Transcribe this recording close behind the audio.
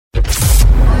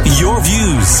Your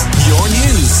views, your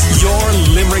news, your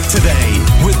Limerick Today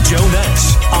with Joe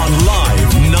Nash on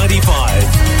Live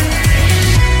 95.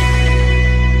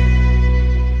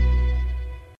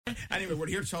 Anyway, we're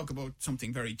here to talk about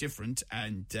something very different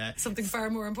and something far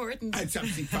more important. And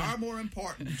something far more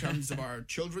important in terms of our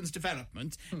children's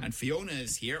development. And Fiona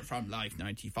is here from Live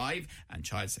 95, and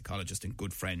child psychologist and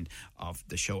good friend of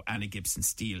the show, Anna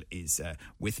Gibson-Steele, is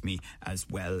with me as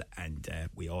well. And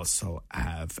we also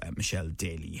have Michelle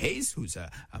Daly-Hayes, who's a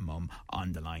mum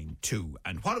on the line too.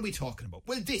 And what are we talking about?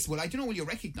 Well, I don't know, will you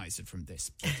recognise it from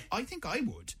this? But I think I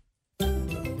would.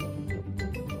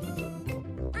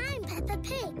 I'm Peppa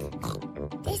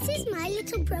Pig. This is my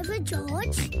little brother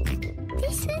George.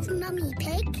 This is Mummy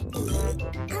Pig.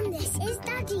 And this is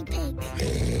Daddy Pig.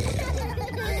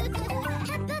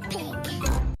 Peppa Pig.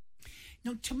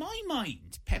 Now, to my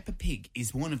mind, Peppa Pig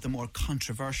is one of the more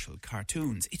controversial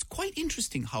cartoons. It's quite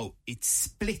interesting how it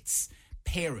splits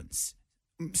parents,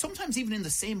 sometimes even in the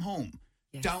same home,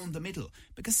 down the middle.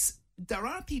 Because there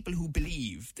are people who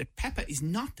believe that Peppa is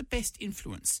not the best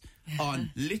influence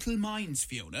on little minds,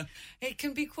 Fiona. It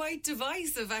can be quite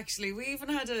divisive, actually. We even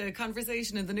had a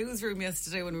conversation in the newsroom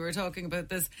yesterday when we were talking about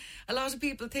this. A lot of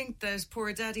people think that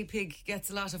poor Daddy Pig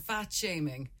gets a lot of fat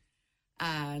shaming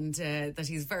and that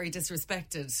he's very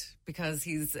disrespected because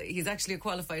he's actually a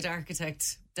qualified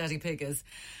architect, Daddy Pig is.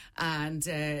 And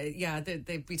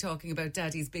they'd be talking about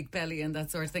Daddy's big belly and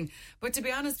that sort of thing. But to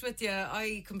be honest with you,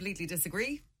 I completely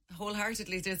disagree.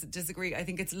 Wholeheartedly disagree. I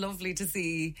think it's lovely to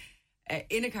see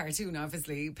in a cartoon,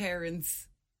 obviously, parents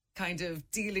kind of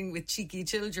dealing with cheeky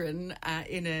children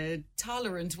in a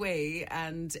tolerant way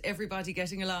and everybody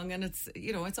getting along, and it's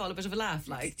all a bit of a laugh,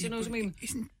 like, do you know what I mean?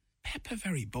 Isn't Peppa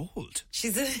very bold?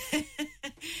 She's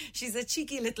a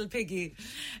cheeky little piggy.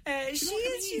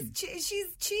 She's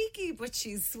cheeky, but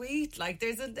she's sweet. Like,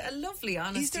 there's a lovely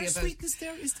honesty. Is there sweetness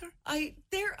there? Is there?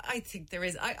 I think there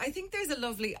is. I think there's a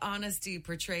lovely honesty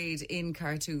portrayed in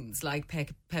cartoons like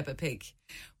Peppa Pig,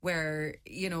 where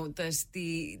that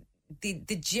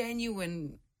the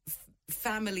genuine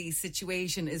family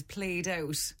situation is played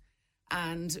out.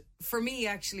 And for me,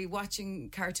 actually,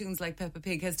 watching cartoons like Peppa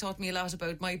Pig has taught me a lot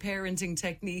about my parenting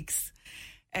techniques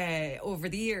over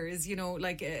the years.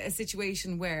 Like a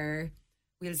situation where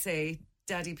we'll say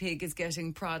Daddy Pig is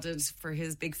getting prodded for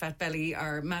his big fat belly,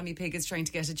 or Mammy Pig is trying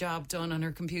to get a job done on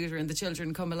her computer, and the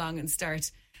children come along and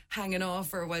start hanging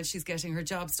off her while she's getting her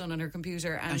jobs done on her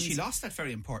computer. And she lost that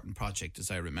very important project, as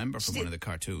I remember, from one of the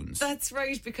cartoons. That's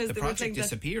right, because the project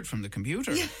disappeared from the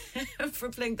computer. Yeah, for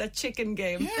playing that chicken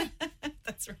game. Yeah.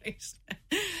 That's right.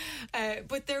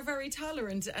 But they're very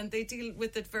tolerant and they deal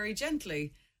with it very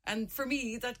gently. And for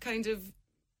me, that kind of,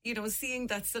 seeing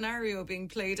that scenario being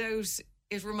played out,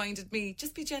 it reminded me,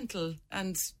 just be gentle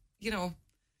and,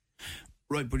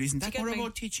 Right, but isn't that more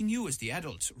about teaching you as the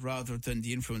adult rather than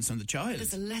the influence on the child?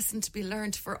 There's a lesson to be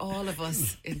learned for all of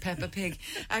us in Peppa Pig.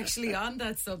 Actually, on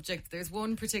that subject, there's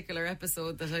one particular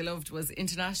episode that I loved, was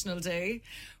International Day,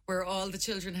 where all the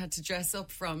children had to dress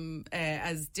up from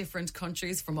as different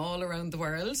countries from all around the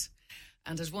world.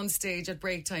 And at one stage at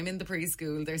break time in the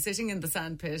preschool, they're sitting in the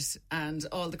sandpit and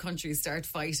all the countries start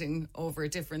fighting over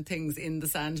different things in the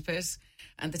sandpit.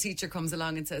 And the teacher comes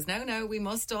along and says, now, we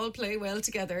must all play well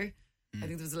together. I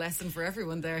think there's a lesson for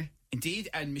everyone there. Indeed,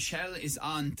 and Michelle is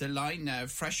on the line,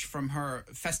 fresh from her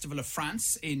Festival of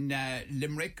France in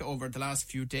Limerick over the last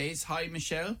few days. Hi,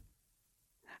 Michelle.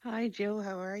 Hi, Joe.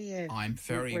 How are you? I'm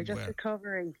very well. We're just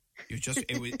recovering.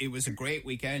 It was a great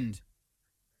weekend.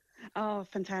 Oh,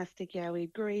 fantastic. Yeah, we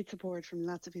had great support from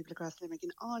lots of people across Limerick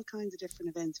in all kinds of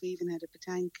different events. We even had a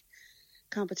petanque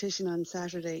competition on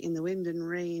Saturday in the wind and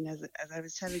rain, as I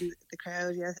was telling the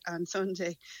crowd on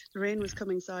Sunday. The rain was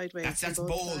coming sideways. That's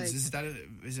bowls. Is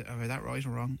it? Am I that right or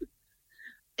wrong?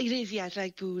 It is, yeah,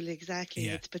 like boule, exactly.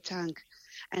 Yeah. It's petanque.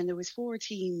 And there was 4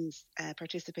 teams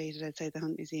participated outside the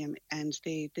Hunt Museum, and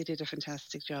they did a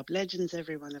fantastic job. Legends,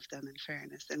 every one of them, in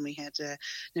fairness. And we had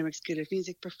Limerick School of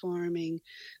Music performing.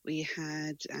 We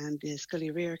had the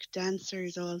Scully Reark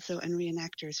dancers also, and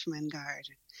reenactors from Engarde.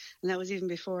 And that was even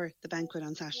before the banquet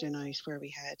on Saturday night, where we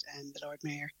had the Lord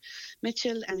Mayor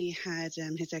Mitchell, and we had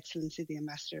His Excellency the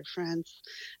Ambassador of France,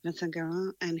 Vincent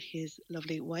Garand, and his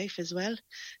lovely wife as well,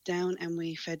 down, and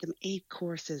we fed them 8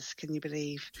 courses, can you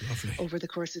believe, Lovely. over the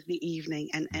course of the evening.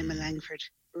 And Emma Langford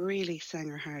really sang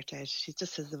her heart out. She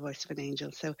just has the voice of an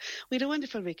angel. So we had a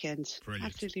wonderful weekend. Brilliant.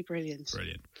 Absolutely brilliant.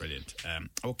 Brilliant.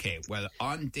 Okay, well,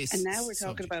 on this And now we're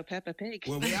talking about Peppa Pig.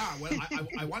 Well, we are. Well,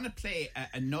 I want to play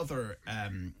another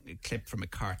clip from a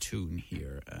cartoon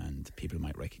here, and people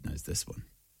might recognise this one.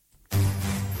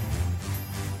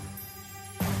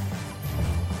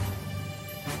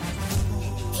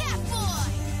 Peppa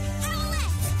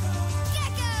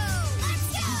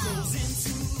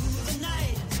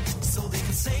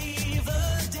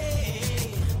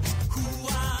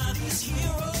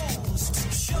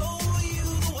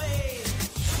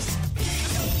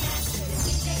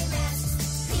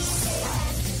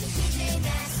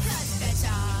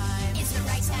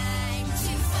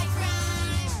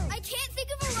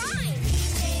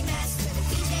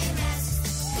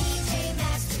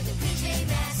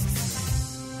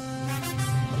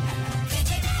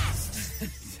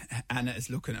Anna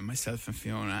is looking at myself and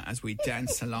Fiona as we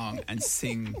dance along and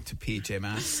sing to PJ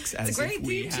Masks as if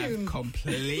we have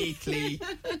completely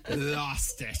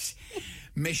lost it.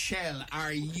 Michelle,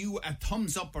 are you a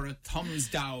thumbs up or a thumbs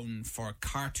down for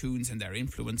cartoons and their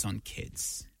influence on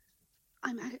kids?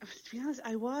 To be honest,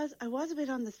 I was a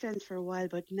bit on the fence for a while,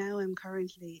 but now I'm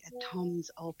currently a thumbs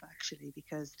up actually,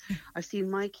 because I've seen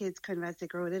my kids kind of as they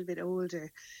grow a little bit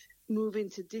older move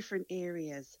into different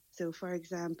areas. So, for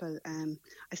example,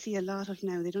 I see a lot of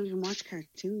now, they don't even watch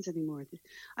cartoons anymore.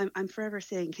 I'm forever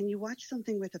saying, can you watch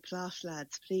something with a plot,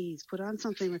 lads? Please, put on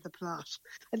something with a plot.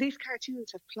 At least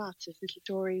cartoons have plots. There's little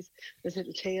stories, there's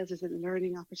little tales, there's little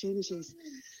learning opportunities.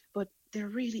 But they're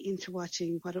really into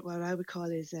watching what I would call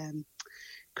is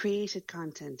created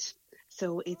content.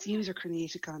 So it's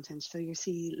user-created content. So you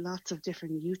see lots of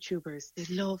different YouTubers. They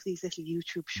love these little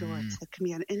YouTube shorts that can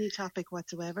be on any topic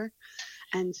whatsoever.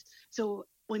 And so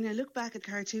when I look back at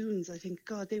cartoons, I think,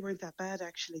 God, they weren't that bad,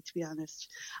 actually, to be honest.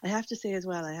 I have to say as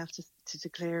well, I have to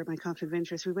declare my conflict of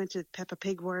interest. We went to Peppa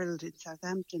Pig World in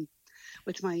Southampton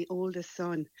with my oldest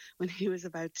son when he was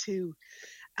about 2.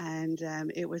 And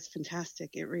it was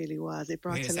fantastic. It really was. It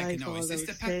brought to life all those things. Is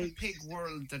this the Peppa Pig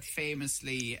World that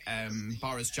famously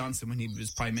Boris Johnson, when he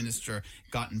was Prime Minister,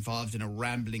 got involved in a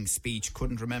rambling speech,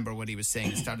 couldn't remember what he was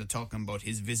saying, started talking about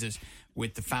his visit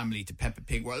with the family to Peppa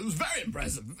Pig World? It was very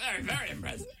impressive. Very, very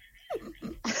impressive.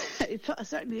 It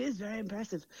certainly is very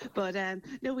impressive. But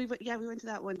no, we went to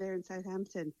that one there in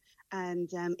Southampton. And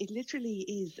it literally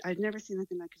is, I've never seen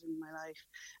anything like it in my life.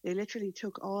 They literally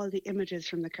took all the images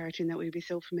from the cartoon that we'd be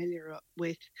so familiar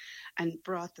with and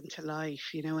brought them to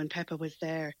life, you know, and Peppa was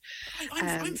there.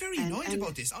 I'm very annoyed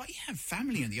about this. I have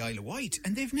family in the Isle of Wight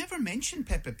and they've never mentioned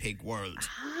Peppa Pig World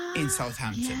in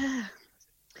Southampton. Yeah.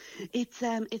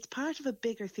 It's part of a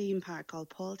bigger theme park called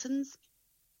Paulton's.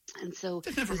 And so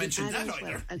they've never mentioned that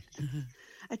either.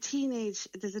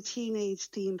 There's a teenage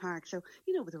theme park, so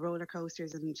you know, with the roller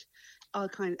coasters and all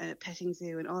kind of petting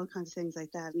zoo and all kinds of things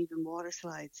like that, and even water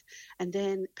slides. And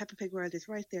then Peppa Pig World is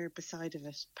right there beside of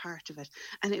it, part of it,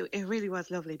 and it really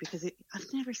was lovely because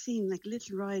I've never seen like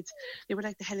little rides. They were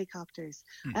like the helicopters.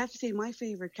 I have to say, my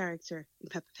favourite character in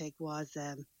Peppa Pig was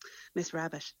Miss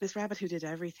Rabbit. Miss Rabbit, who did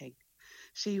everything.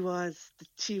 She was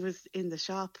in the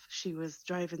shop, she was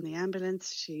driving the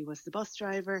ambulance, she was the bus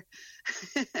driver.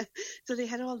 So they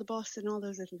had all the bus and all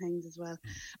those little things as well.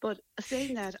 But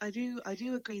saying that, I do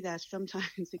agree that sometimes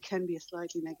it can be a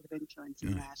slightly negative influence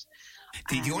in that.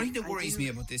 The only thing that worries me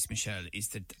about this, Michelle, is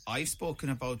that I've spoken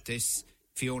about this,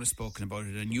 Fiona's spoken about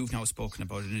it, and you've now spoken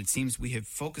about it, and it seems we have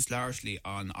focused largely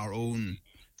on our own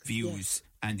views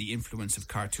and the influence of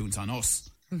cartoons on us.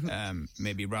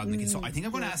 Maybe rather than kids. So I think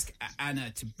I'm going to ask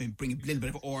Anna to bring a little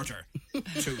bit of order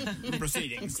to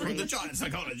proceedings from the child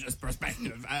psychologist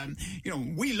perspective. You know,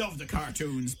 we love the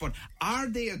cartoons, but are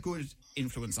they a good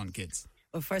influence on kids?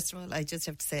 Well, first of all, I just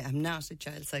have to say I'm not a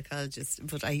child psychologist,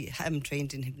 but I am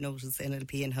trained in hypnosis,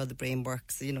 NLP, and how the brain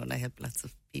works, you know, and I have lots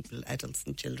of people, adults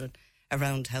and children,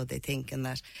 around how they think and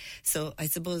that. So I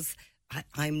suppose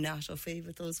I'm not au fait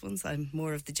with those ones. I'm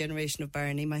more of the generation of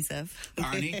Barney myself.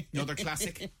 Barney, another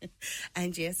classic.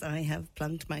 And yes, I have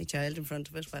plunked my child in front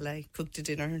of it while I cooked a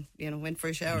dinner and, you know, went for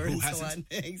a shower and so on.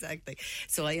 Exactly.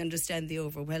 So I understand the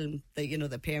overwhelm that, you know,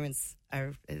 the parents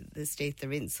are the state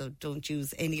they're in. So don't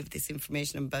use any of this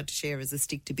information I'm about to share as a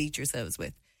stick to beat yourselves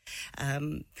with.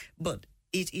 But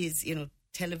it is, you know,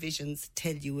 televisions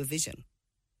tell you a vision.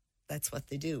 That's what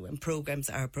they do. And programs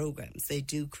are programs. They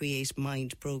do create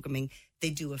mind programming. They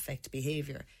do affect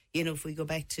behaviour. You know, if we go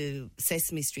back to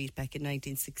Sesame Street back in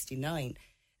 1969,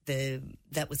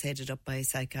 that was headed up by a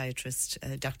psychiatrist,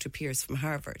 Dr. Pierce from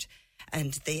Harvard.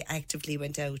 And they actively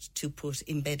went out to put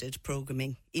embedded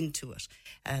programming into it.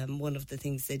 One of the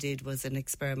things they did was an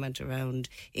experiment around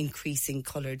increasing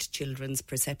coloured children's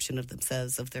perception of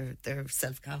themselves, of their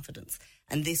self-confidence.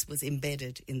 And this was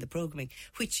embedded in the programming,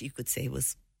 which you could say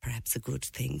was perhaps a good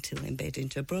thing to embed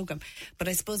into a program. But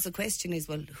I suppose the question is,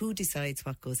 well, who decides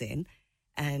what goes in?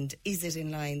 And is it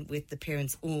in line with the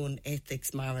parents' own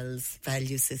ethics, morals,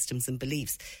 value systems and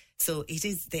beliefs? So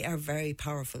they are very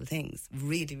powerful things,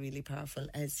 really, really powerful,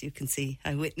 as you can see.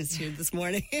 I witnessed here this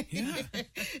morning. Yeah.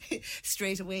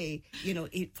 Straight away, you know,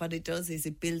 what it does is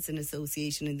it builds an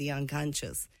association in the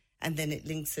unconscious. And then it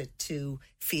links it to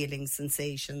feelings,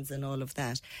 sensations and all of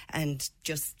that. And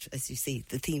just, as you see,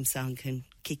 the theme song can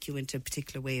kick you into a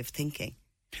particular way of thinking.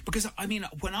 Because, I mean,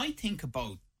 when I think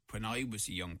about when I was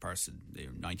a young person,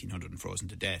 1900 and frozen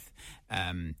to death,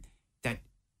 that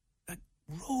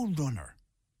Roadrunner,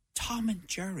 Tom and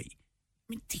Jerry,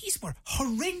 mean, these were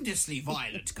horrendously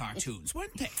violent cartoons,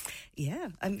 weren't they? Yeah,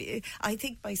 I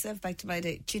think myself back to my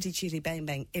day, Chitty Chitty Bang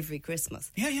Bang every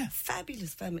Christmas. Yeah.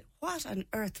 Fabulous family. What on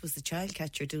earth was the child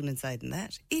catcher doing inside in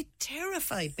that? It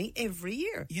terrified me every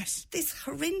year. Yes. This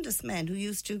horrendous man who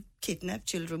used to kidnap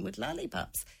children with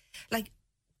lollipops. Like,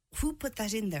 who put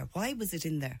that in there? Why was it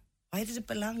in there? Why did it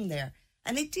belong there?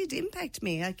 And it did impact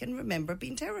me. I can remember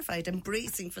being terrified and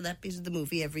bracing for that bit of the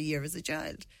movie every year as a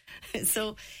child.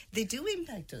 So they do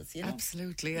impact us, you know.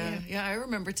 Absolutely, yeah. I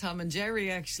remember Tom and Jerry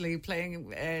actually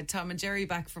playing Tom and Jerry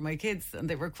back for my kids, and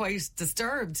they were quite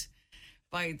disturbed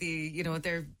by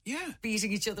they're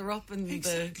beating each other up and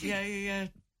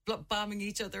bombing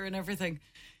each other and everything.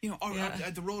 You know, or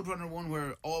the Roadrunner one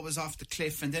where always off the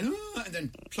cliff and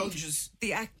then plunges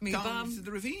the Acme down bomb into the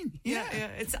ravine. Yeah,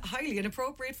 it's highly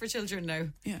inappropriate for children now.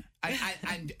 Yeah,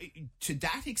 and to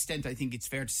that extent, I think it's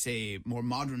fair to say more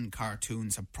modern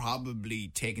cartoons have probably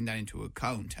taken that into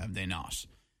account, have they not?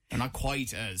 They're not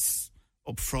quite as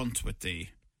upfront with the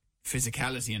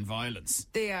physicality and violence.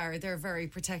 They're very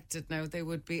protected now. They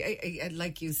would be,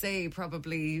 like you say,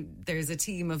 probably there's a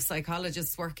team of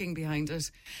psychologists working behind it.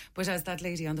 But as that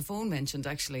lady on the phone mentioned,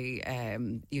 actually,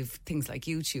 you've things like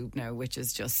YouTube now, which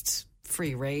is just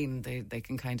free reign. They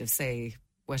can kind of say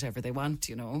whatever they want,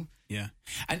 you know. Yeah.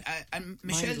 And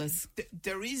Michelle,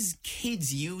 there is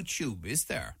kids YouTube, is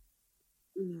there?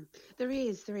 There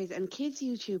is. And Kids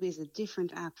YouTube is a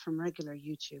different app from regular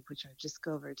YouTube, which I've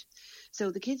discovered.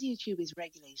 So the Kids YouTube is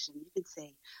regulated. You could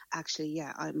say, actually,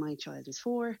 my child is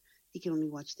 4. He can only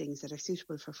watch things that are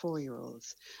suitable for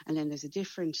 4-year-olds. And then there's a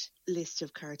different list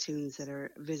of cartoons that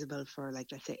are visible for, like,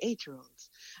 let's say, 8-year-olds.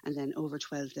 And then over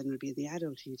 12 then will be the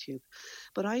adult YouTube.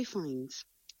 But I find,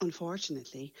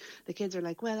 unfortunately, the kids are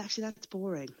like, well, actually, that's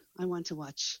boring. I want to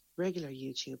watch regular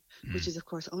YouTube, which is, of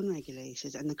course,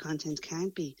 unregulated, and the content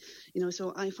can't be,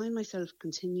 so I find myself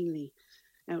continually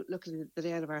now looking at the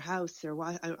day out of our house.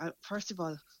 First of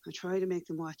all, I try to make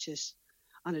them watch it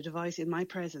on a device in my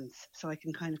presence so I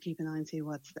can kind of keep an eye and see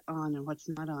what's on and what's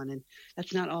not on, and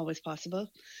that's not always possible.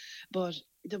 But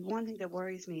the one thing that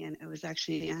worries me, and it was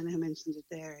actually Anna who mentioned it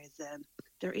there, is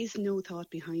there is no thought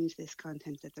behind this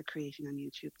content that they're creating on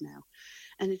YouTube now.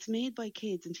 And it's made by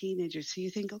kids and teenagers, so you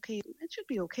think, okay, it should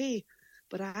be okay.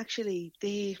 But actually,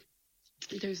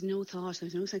 there's no thought,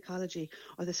 there's no psychology,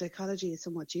 or the psychology is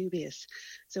somewhat dubious.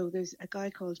 So there's a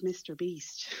guy called Mr.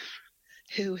 Beast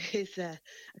who is a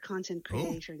content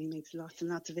creator, and he makes lots and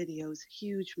lots of videos,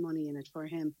 huge money in it for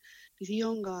him. He's a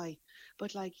young guy,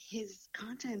 but like his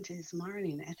content is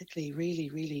morally and ethically really,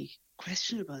 really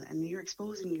questionable, and you're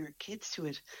exposing your kids to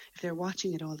it if they're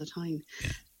watching it all the time.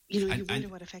 Yeah. You wonder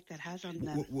what effect that has on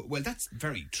them. Well, that's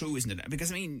very true, isn't it?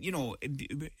 Because, I mean,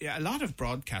 a lot of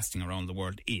broadcasting around the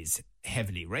world is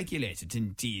heavily regulated.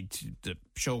 Indeed, the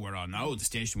show we're on now, the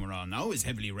station we're on now, is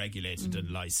heavily regulated and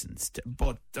licensed.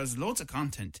 But there's loads of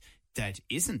content that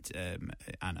isn't,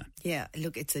 Anna. Yeah,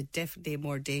 look, it's definitely a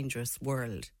more dangerous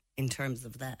world in terms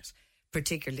of that,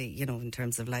 particularly, in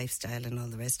terms of lifestyle and all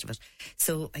the rest of it.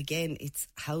 So, again, it's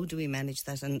how do we manage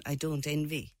that? And I don't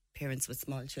envy parents with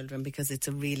small children, because it's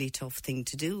a really tough thing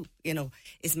to do,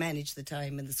 is manage the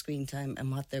time and the screen time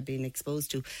and what they're being exposed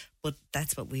to. But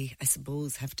that's what we, I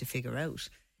suppose, have to figure out,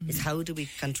 is how do we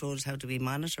control it, how do we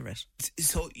monitor it?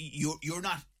 So you're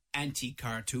not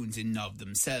anti-cartoons in and of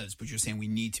themselves, but you're saying we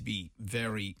need to be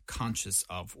very conscious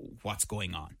of what's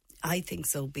going on. I think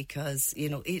so, because,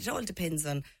 it all depends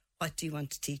on what do you want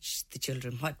to teach the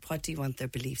children? What do you want their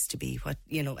beliefs to be?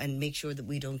 And make sure that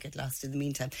we don't get lost in the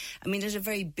meantime. I mean, at a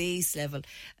very base level,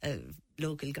 a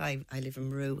local guy, I live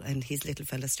in Maru, and his little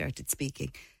fella started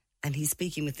speaking, and he's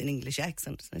speaking with an English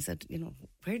accent. And I said,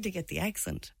 where did they get the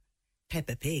accent?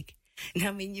 Peppa Pig. Now,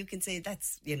 I mean, you can say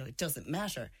that's, it doesn't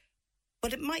matter,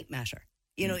 but it might matter.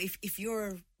 If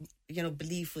your,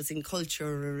 belief was in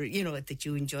culture, or, that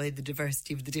you enjoy the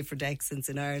diversity of the different accents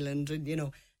in Ireland,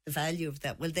 and, the value of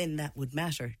that, well, then that would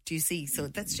matter. Do you see? So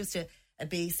that's just a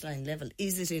baseline level.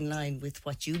 Is it in line with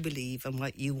what you believe and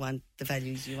what you want, the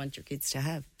values you want your kids to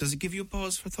have? Does it give you a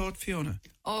pause for thought, Fiona?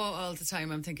 Oh, all the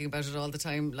time. I'm thinking about it all the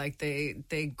time. Like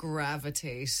they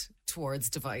gravitate towards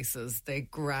devices. They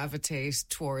gravitate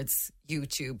towards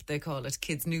YouTube. They call it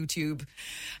kids' new tube.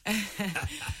 Like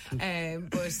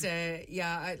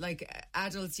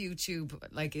adults'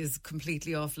 YouTube is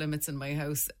completely off limits in my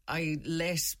house.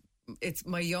 It's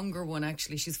my younger one,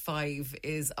 actually, she's 5,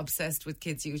 is obsessed with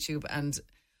kids' YouTube, and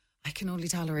I can only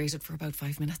tolerate it for about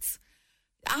 5 minutes.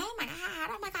 Oh my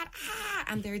God,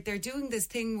 and they're doing this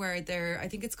thing where I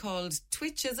think it's called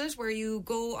Twitch, is it? Where you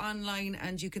go online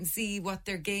and you can see what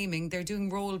they're gaming. They're doing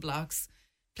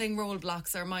playing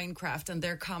Roblox or Minecraft, and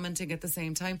they're commenting at the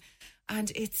same time.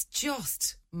 and it's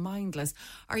just mindless.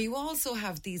 Or you also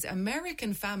have these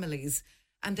American families,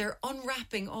 and they're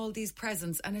unwrapping all these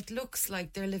presents, and it looks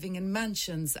like they're living in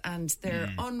mansions, and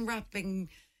they're unwrapping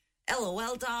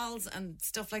LOL dolls and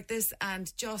stuff like this,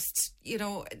 and just, you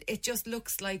know, it just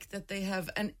looks like that they have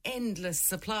an endless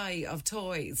supply of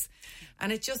toys.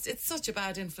 And it's such a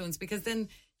bad influence, because then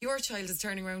your child is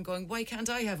turning around going, why can't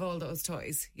I have all those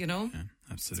toys, you know? Yeah,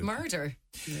 absolutely. It's murder.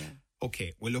 Yeah.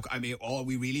 Okay, well, look, I mean, all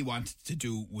we really wanted to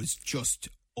do was just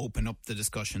open up the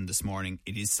discussion this morning.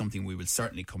 It is something we will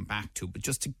certainly come back to, but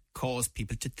just to cause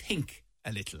people to think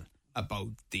a little about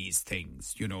these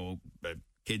things, you know,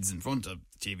 kids in front of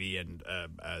TV, and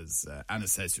as Anna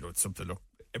says, you know, it's something, look,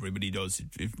 everybody does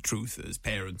in truth as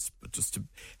parents, but just to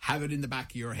have it in the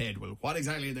back of your head, well, what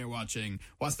exactly are they watching?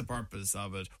 What's the purpose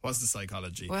of it? What's the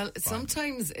psychology? Well,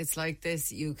 sometimes it's like this.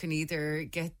 You can either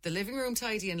get the living room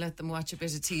tidy and let them watch a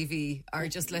bit of TV, or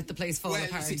just let the place fall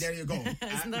apart. See, there you go.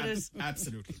 Isn't that it?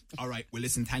 Absolutely. All right. Well,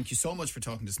 listen, thank you so much for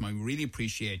talking to us, Mike. We really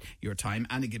appreciate your time.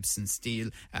 Anna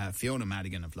Gibson-Steele, Fiona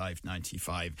Madigan of Live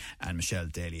 95, and Michelle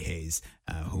Daly-Hayes,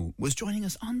 who was joining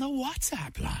us on the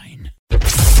WhatsApp line.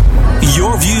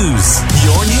 Your views,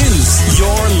 your news,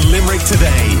 your Limerick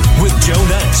Today with Joe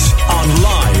Nash on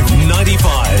Live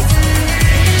 95.